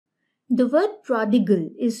The word prodigal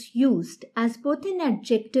is used as both an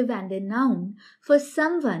adjective and a noun for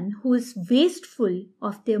someone who is wasteful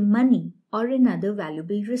of their money or another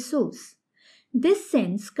valuable resource. This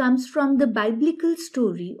sense comes from the biblical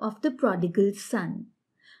story of the prodigal son.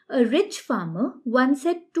 A rich farmer once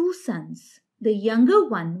had two sons. The younger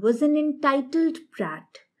one was an entitled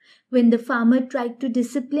brat. When the farmer tried to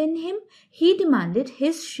discipline him, he demanded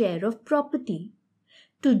his share of property.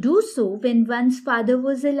 To do so when one's father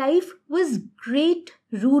was alive was great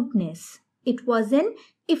rudeness. It was an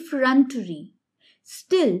effrontery.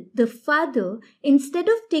 Still, the father, instead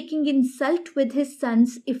of taking insult with his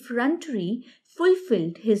son's effrontery,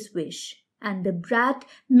 fulfilled his wish, and the brat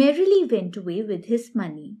merrily went away with his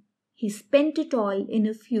money. He spent it all in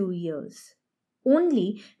a few years.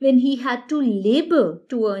 Only when he had to labor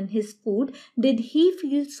to earn his food did he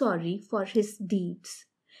feel sorry for his deeds.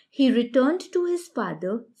 He returned to his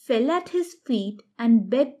father, fell at his feet, and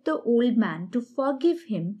begged the old man to forgive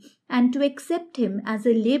him and to accept him as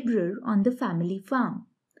a laborer on the family farm.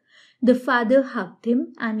 The father hugged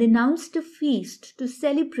him and announced a feast to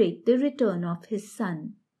celebrate the return of his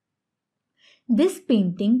son. This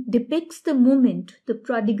painting depicts the moment the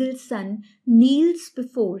prodigal son kneels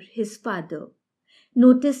before his father.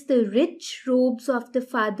 Notice the rich robes of the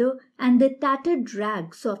father and the tattered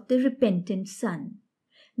rags of the repentant son.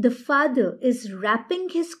 The father is wrapping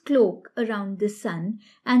his cloak around the son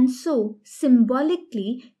and so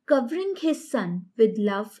symbolically covering his son with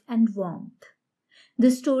love and warmth. The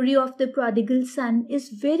story of the prodigal son is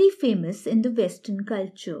very famous in the Western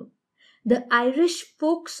culture. The Irish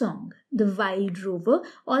folk song, The Wild Rover,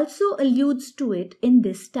 also alludes to it in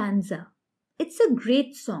this stanza. It's a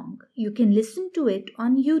great song. You can listen to it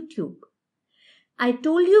on YouTube. I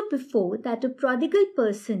told you before that a prodigal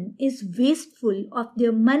person is wasteful of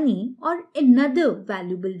their money or another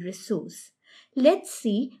valuable resource. Let's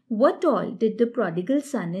see what all did the prodigal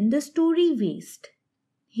son in the story waste.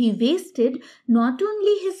 He wasted not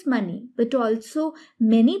only his money but also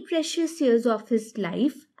many precious years of his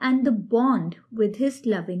life and the bond with his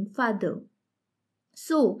loving father.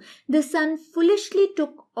 So the son foolishly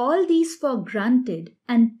took all these for granted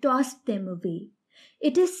and tossed them away.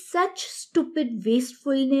 It is such stupid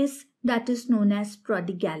wastefulness that is known as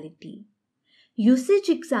prodigality. Usage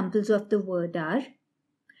examples of the word are: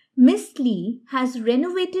 Miss Lee has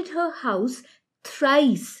renovated her house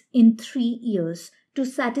thrice in 3 years to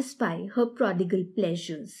satisfy her prodigal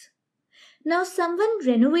pleasures. Now, someone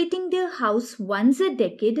renovating their house once a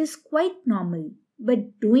decade is quite normal,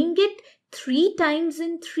 but doing it 3 times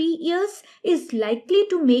in 3 years is likely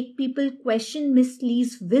to make people question Miss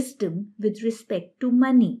Lee's wisdom with respect to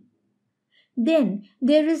money. Then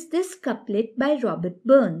there is this couplet by Robert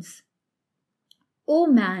Burns. O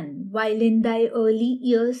man, while in thy early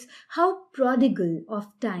years, how prodigal of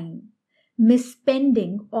time,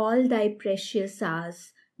 misspending all thy precious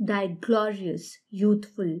hours, thy glorious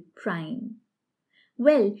youthful prime.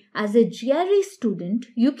 Well, as a GRE student,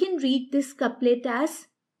 you can read this couplet as: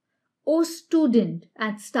 O student,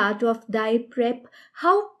 at start of thy prep,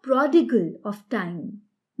 how prodigal of time,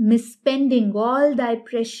 misspending all thy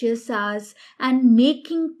precious hours and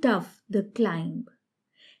making tough the climb.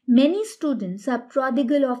 Many students are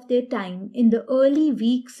prodigal of their time in the early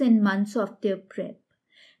weeks and months of their prep.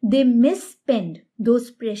 They misspend those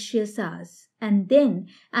precious hours, and then,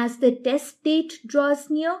 as the test date draws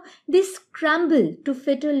near, they scramble to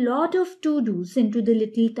fit a lot of to-dos into the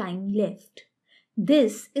little time left.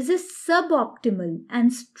 This is a suboptimal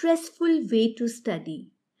and stressful way to study.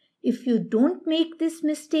 If you don't make this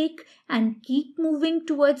mistake and keep moving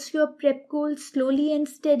towards your prep goal slowly and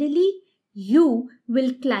steadily, you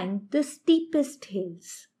will climb the steepest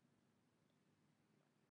hills.